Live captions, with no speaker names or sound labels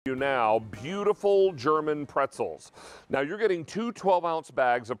You now beautiful German pretzels. Now you're getting two 12-ounce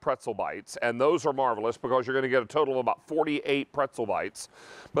bags of pretzel bites, and those are marvelous because you're going to get a total of about 48 pretzel bites.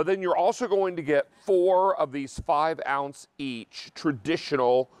 But then you're also going to get 4 of these 5-ounce each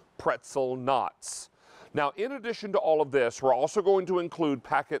traditional pretzel knots. Now, in addition to all of this, we're also going to include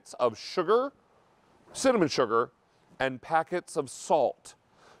packets of sugar, cinnamon sugar, and packets of salt.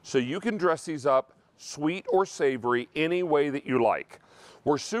 So you can dress these up sweet or savory any way that you like.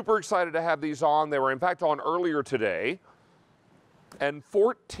 We're super excited to have these on. They were in fact on earlier today, and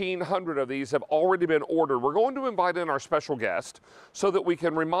 1,400 of these have already been ordered. We're going to invite in our special guest so that we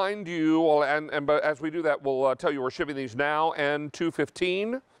can remind you, but as we do that, we'll tell you we're shipping these now and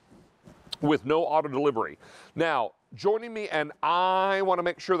 2/15 with no auto delivery. Now, joining me, and I want to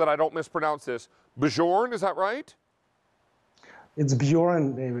make sure that I don't mispronounce this, Bjorn, is that right? It's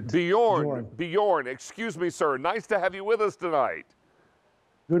Bjorn, David. Bjorn. Excuse me, sir. Nice to have you with us tonight.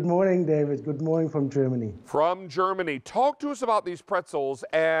 Good morning, David. Good morning from Germany. From Germany. Talk to us about these pretzels,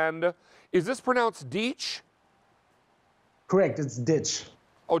 and is this pronounced Ditsch? Correct, it's Ditsch.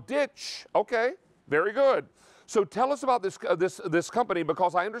 Oh, Ditsch. Okay, very good. So tell us about this company,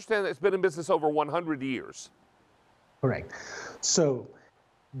 because I understand that it's been in business over 100 years. Correct. So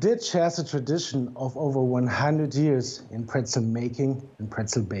Ditsch has a tradition of over 100 years in pretzel making and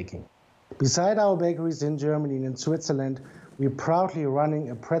pretzel baking. Beside our bakeries in Germany and in Switzerland, we're proudly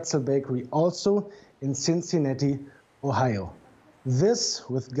running a pretzel bakery also in Cincinnati, Ohio. This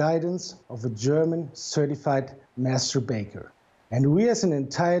with guidance of a German certified master baker. And we as an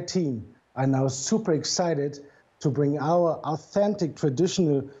entire team are now super excited to bring our authentic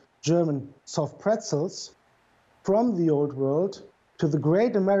traditional German soft pretzels from the old world to the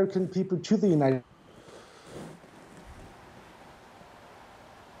great American people, to the United States.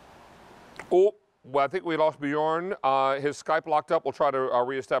 Oh, well, I think we lost Bjorn. His Skype locked up. We'll try to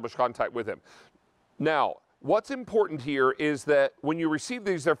reestablish contact with him. Now, what's important here is that when you receive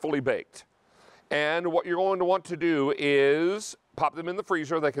these, they're fully baked. And what you're going to want to do is pop them in the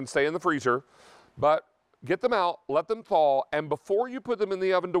freezer. They can stay in the freezer, but get them out, let them thaw, and before you put them in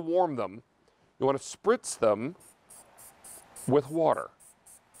the oven to warm them, you want to spritz them with water.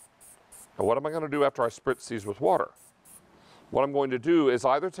 Now, what am I going to do after I spritz these with water? What I'm going to do is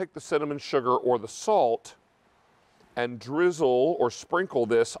either take the cinnamon sugar or the salt and drizzle or sprinkle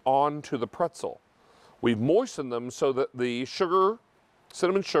this onto the pretzel. We've moistened them so that the sugar,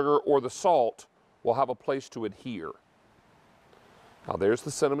 cinnamon sugar, or the salt will have a place to adhere. Now there's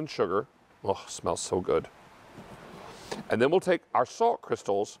the cinnamon sugar. Oh, smells so good. And then we'll take our salt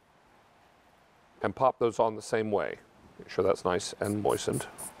crystals and pop those on the same way. Make sure that's nice and moistened.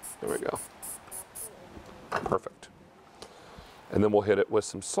 There we go. Perfect. And then we'll hit it with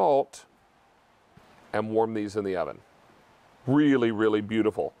some salt and warm these in the oven. Really, really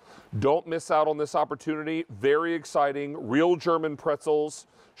beautiful. Don't miss out on this opportunity. Very exciting. Real German pretzels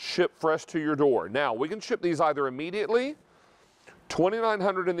shipped fresh to your door. Now, we can ship these either immediately,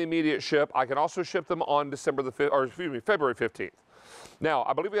 $2,900 in the immediate ship. I can also ship them on February 15th. Now,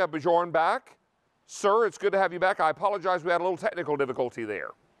 I believe we have Bjorn back. Sir, it's good to have you back. I apologize, we had a little technical difficulty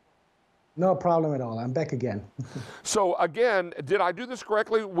there. No problem at all. I'm back again. So again, did I do this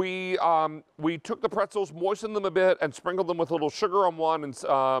correctly? We took the pretzels, moistened them a bit, and sprinkled them with a little sugar on one and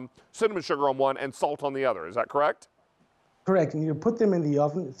cinnamon sugar on one and salt on the other. Is that correct? Correct. And you put them in the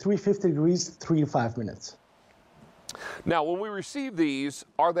oven, 350 degrees, 3 to 5 minutes. Now, when we receive these,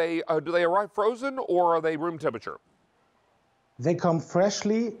 are they do they arrive frozen or are they room temperature? They come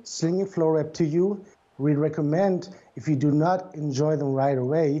freshly, slinging flow wrap to you. We recommend, if you do not enjoy them right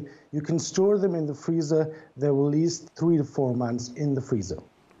away, you can store them in the freezer. They will at least 3 to 4 months in the freezer.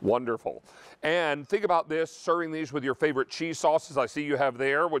 Wonderful. And think about this, serving these with your favorite cheese sauces I see you have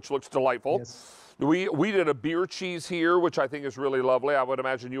there, which looks delightful. Yes. We did a beer cheese here, which I think is really lovely. I would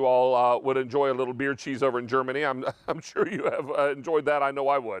imagine you all would enjoy a little beer cheese over in Germany. I'm sure you have enjoyed that. I know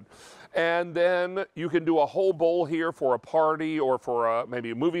I would. And then you can do a whole bowl here for a party or for maybe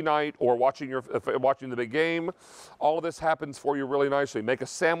a movie night or watching the big game. All of this happens for you really nicely. Make a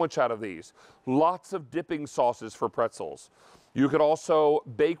sandwich out of these. Lots of dipping sauces for pretzels. You could also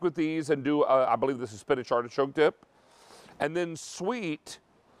bake with these and do, I believe this is spinach artichoke dip. And then sweet,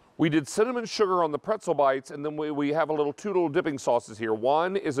 we did cinnamon sugar on the pretzel bites, and then we have two little dipping sauces here.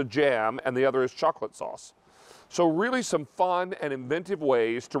 One is a jam, and the other is chocolate sauce. So really some fun and inventive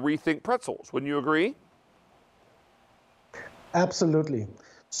ways to rethink pretzels. Wouldn't you agree? Absolutely.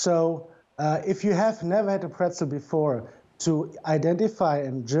 So if you have never had a pretzel before, to identify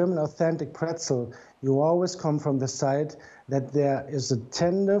a German authentic pretzel, you always come from the side that there is a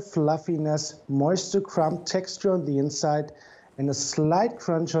tender fluffiness, moisture crumb texture on the inside, and a slight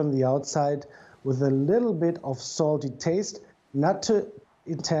crunch on the outside with a little bit of salty taste, not too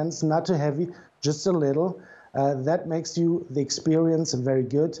intense, not too heavy, just a little. That makes the experience very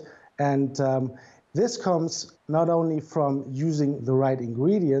good. And this comes not only from using the right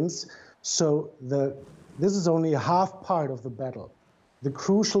ingredients, so this is only a half part of the battle. The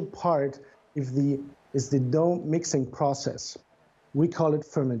crucial part is the dough mixing process. We call it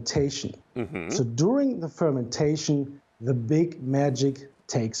fermentation. So during the fermentation, the big magic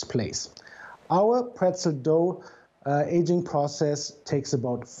takes place. Our pretzel dough aging process takes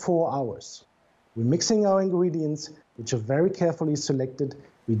about 4 hours. We're mixing our ingredients, which are very carefully selected.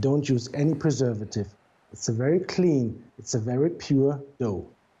 We don't use any preservative. It's a very clean, it's a very pure dough.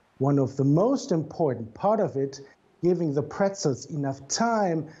 One of the most important part of it, giving the pretzels enough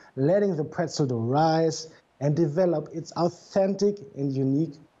time, letting the pretzel dough rise and develop its authentic and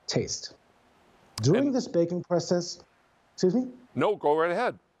unique taste. During this baking process, excuse me? No, go right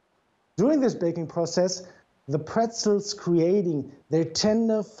ahead. During this baking process, the pretzels creating their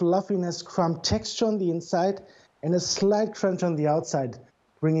tender fluffiness crumb texture on the inside and a slight crunch on the outside,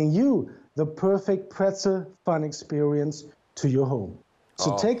 bringing you the perfect pretzel fun experience to your home.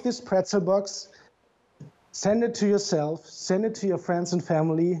 So take this pretzel box, send it to yourself, send it to your friends and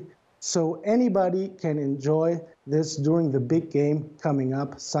family, so anybody can enjoy this during the big game coming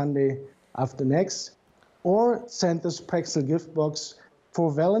up Sunday after next, or send this pretzel gift box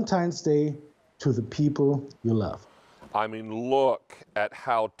for Valentine's Day to the people you love. I mean, look at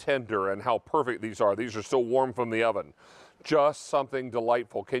how tender and how perfect these are. These are still warm from the oven. Just something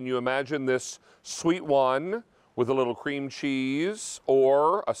delightful. Can you imagine this sweet one with a little cream cheese,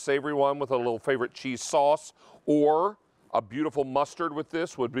 or a savory one with a little favorite cheese sauce, or a beautiful mustard with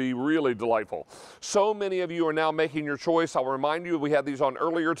this would be really delightful. So many of you are now making your choice. I'll remind you, we had these on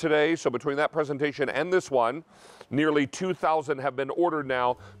earlier today, so between that presentation and this one, nearly 2,000 have been ordered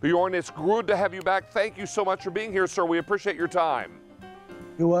now. Bjorn, it's good to have you back. Thank you so much for being here, sir. We appreciate your time.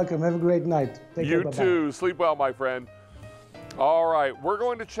 You're welcome. Have a great night. Take care. You too. Sleep well, my friend. All right, we're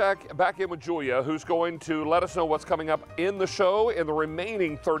going to check back in with Julia, who's going to let us know what's coming up in the show in the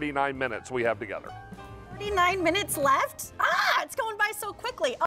remaining 39 minutes we have together. 39 minutes left? It's going by so quickly.